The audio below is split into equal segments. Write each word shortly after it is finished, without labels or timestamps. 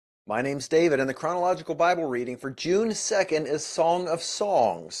My name's David, and the Chronological Bible reading for June 2nd is Song of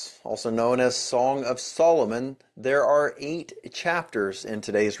Songs, also known as Song of Solomon. There are 8 chapters in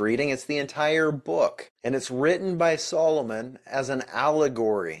today's reading. It's the entire book, and it's written by Solomon as an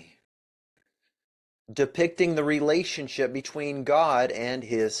allegory, depicting the relationship between God and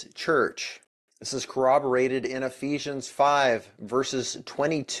His church. This is corroborated in Ephesians 5, verses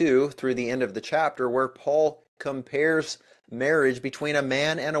 22 through the end of the chapter, where Paul compares marriage between a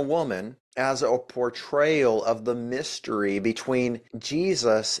man and a woman as a portrayal of the mystery between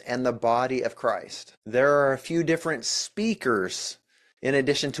Jesus and the body of Christ. There are a few different speakers in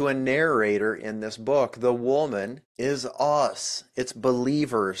addition to a narrator in this book. The woman is us, it's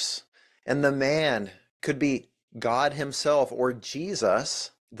believers, and the man could be God Himself or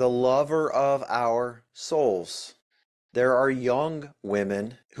Jesus, the lover of our souls. There are young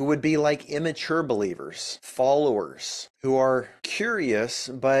women who would be like immature believers, followers, who are curious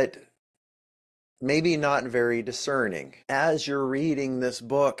but maybe not very discerning. As you're reading this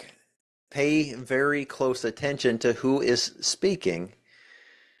book, pay very close attention to who is speaking,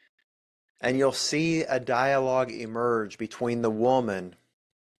 and you'll see a dialogue emerge between the woman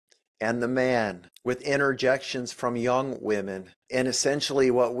and the man, with interjections from young women. And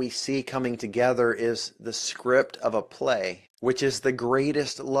essentially what we see coming together is the script of a play, which is the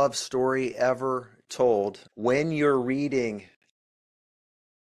greatest love story ever told. When you're reading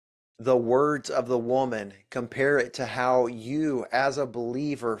the words of the woman, compare it to how you as a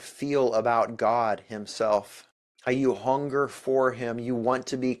believer feel about God Himself. How you hunger for Him, you want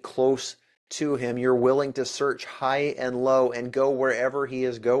to be close to Him, you're willing to search high and low and go wherever He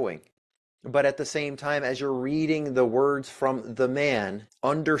is going. But at the same time, as you're reading the words from the man,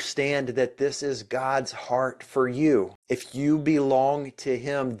 understand that this is God's heart for you. If you belong to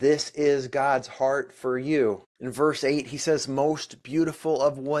Him, this is God's heart for you. In verse 8, he says, most beautiful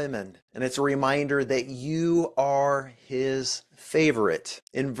of women. And it's a reminder that you are His favorite.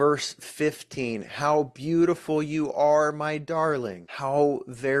 In verse 15, how beautiful you are, my darling. How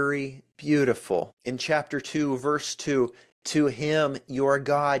very beautiful. In chapter 2, verse 2, to Him, your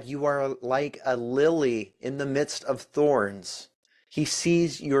God, you are like a lily in the midst of thorns. He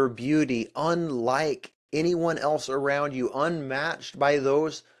sees your beauty unlike anyone else around you, unmatched by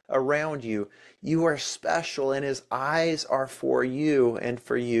those around you. You are special, and His eyes are for you and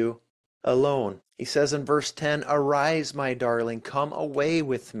for you alone. He says in verse 10, arise, my darling, come away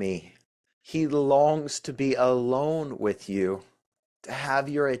with me. He longs to be alone with you, to have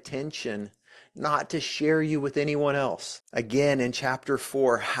your attention, not to share you with anyone else. Again, in chapter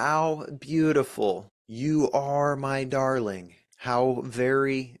 4, how beautiful you are, my darling. How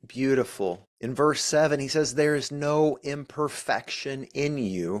very beautiful. In verse 7, he says, there is no imperfection in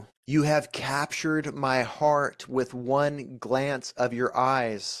you. You have captured my heart with one glance of your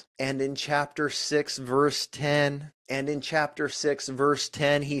eyes. And in chapter 6, verse 10,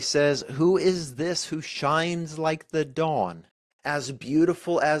 he says, who is this who shines like the dawn? As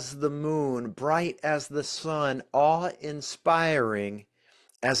beautiful as the moon, bright as the sun, awe-inspiring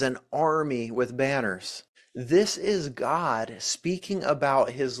as an army with banners. This is God speaking about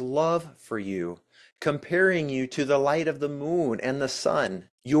His love for you, comparing you to the light of the moon and the sun.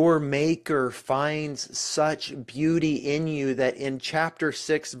 Your Maker finds such beauty in you that in chapter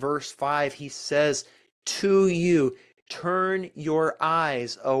 6, verse 5, He says to you, turn your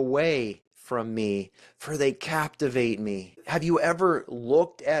eyes away from me, for they captivate me. Have you ever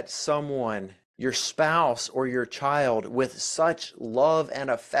looked at someone, your spouse or your child, with such love and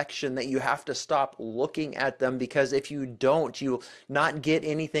affection that you have to stop looking at them, because if you don't, you'll not get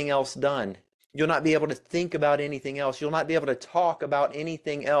anything else done. You'll not be able to think about anything else. You'll not be able to talk about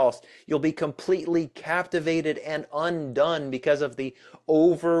anything else. You'll be completely captivated and undone because of the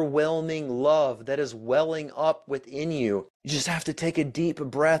overwhelming love that is welling up within you. You just have to take a deep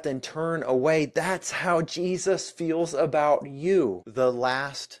breath and turn away. That's how Jesus feels about you. The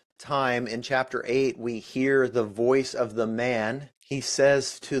last time in chapter 8 we hear the voice of the man, he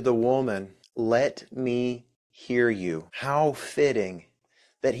says to the woman, let me hear you. How fitting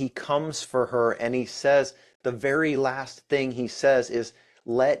that he comes for her and he says, the very last thing he says is,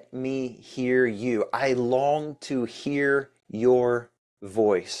 let me hear you. I long to hear your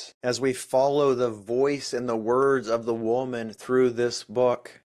voice. As we follow the voice and the words of the woman through this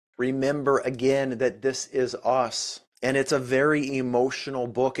book, remember again that this is us. And it's a very emotional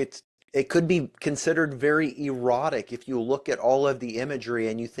book. It could be considered very erotic if you look at all of the imagery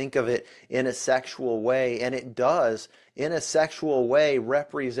and you think of it in a sexual way. And it does, in a sexual way,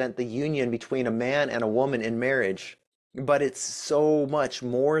 represent the union between a man and a woman in marriage. But it's so much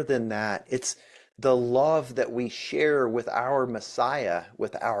more than that. It's the love that we share with our Messiah,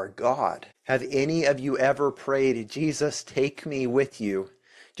 with our God. Have any of you ever prayed, Jesus, take me with you?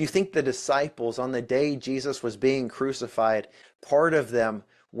 Do you think the disciples, on the day Jesus was being crucified, part of them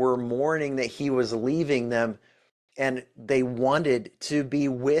were mourning that he was leaving them and they wanted to be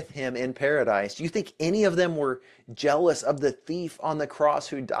with him in paradise? Do you think any of them were jealous of the thief on the cross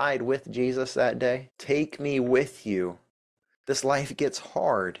who died with Jesus that day? Take me with you. This life gets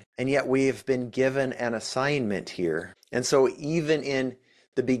hard, and yet we have been given an assignment here. And so even in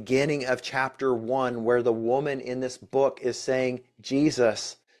the beginning of chapter 1, where the woman in this book is saying,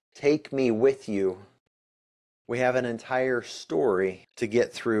 Jesus, take me with you, we have an entire story to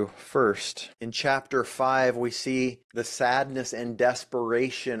get through first. In chapter 5, we see the sadness and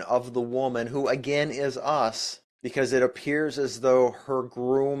desperation of the woman, who again is us, because it appears as though her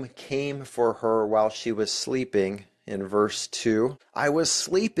groom came for her while she was sleeping. In verse 2, I was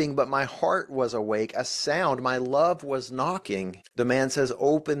sleeping, but my heart was awake. A sound, my love was knocking. The man says,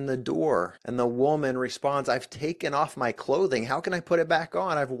 open the door. And the woman responds, I've taken off my clothing. How can I put it back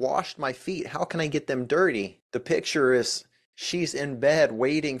on? I've washed my feet. How can I get them dirty? The picture is she's in bed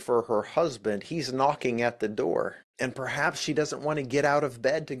waiting for her husband. He's knocking at the door. And perhaps she doesn't want to get out of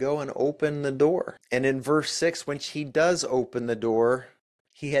bed to go and open the door. And in verse 6, when she does open the door,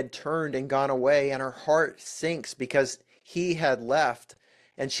 he had turned and gone away, and her heart sinks because he had left.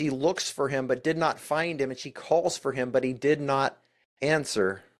 And she looks for him but did not find him, and she calls for him, but he did not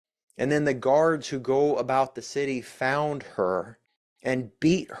answer. And then the guards who go about the city found her and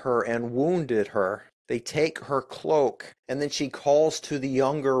beat her and wounded her. They take her cloak, and then she calls to the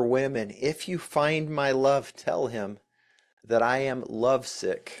younger women, if you find my love, tell him that I am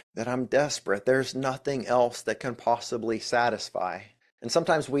lovesick, that I'm desperate. There's nothing else that can possibly satisfy. And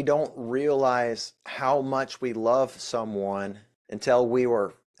sometimes we don't realize how much we love someone until we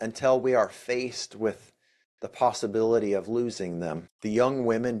are faced with the possibility of losing them. The young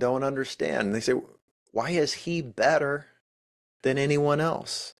women don't understand. They say, why is he better than anyone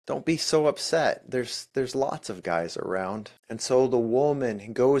else? Don't be so upset. There's lots of guys around. And so the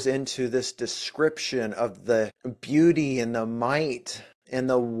woman goes into this description of the beauty and the might and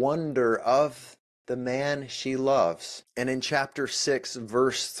the wonder of the man she loves. And in chapter 6,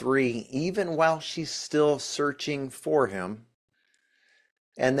 verse 3, even while she's still searching for him,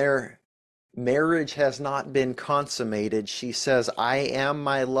 and their marriage has not been consummated, she says, I am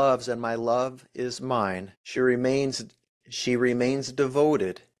my love's, and my love is mine. She remains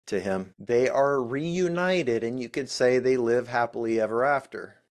devoted to him. They are reunited, and you could say they live happily ever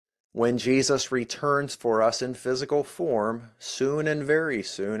after. When Jesus returns for us in physical form, soon and very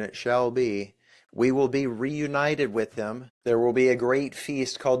soon it shall be, we will be reunited with him. There will be a great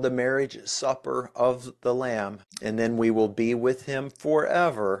feast called the marriage supper of the Lamb, and then we will be with him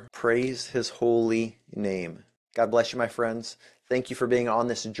forever. Praise his holy name. God bless you, my friends. Thank you for being on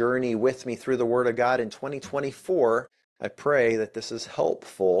this journey with me through the Word of God in 2024. I pray that this is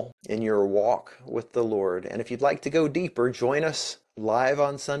helpful in your walk with the Lord. And if you'd like to go deeper, join us live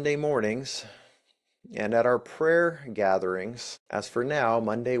on Sunday mornings and at our prayer gatherings. As for now,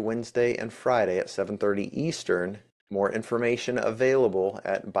 Monday, Wednesday, and Friday at 7:30 Eastern. More information available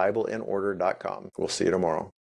at BibleInOrder.com. We'll see you tomorrow.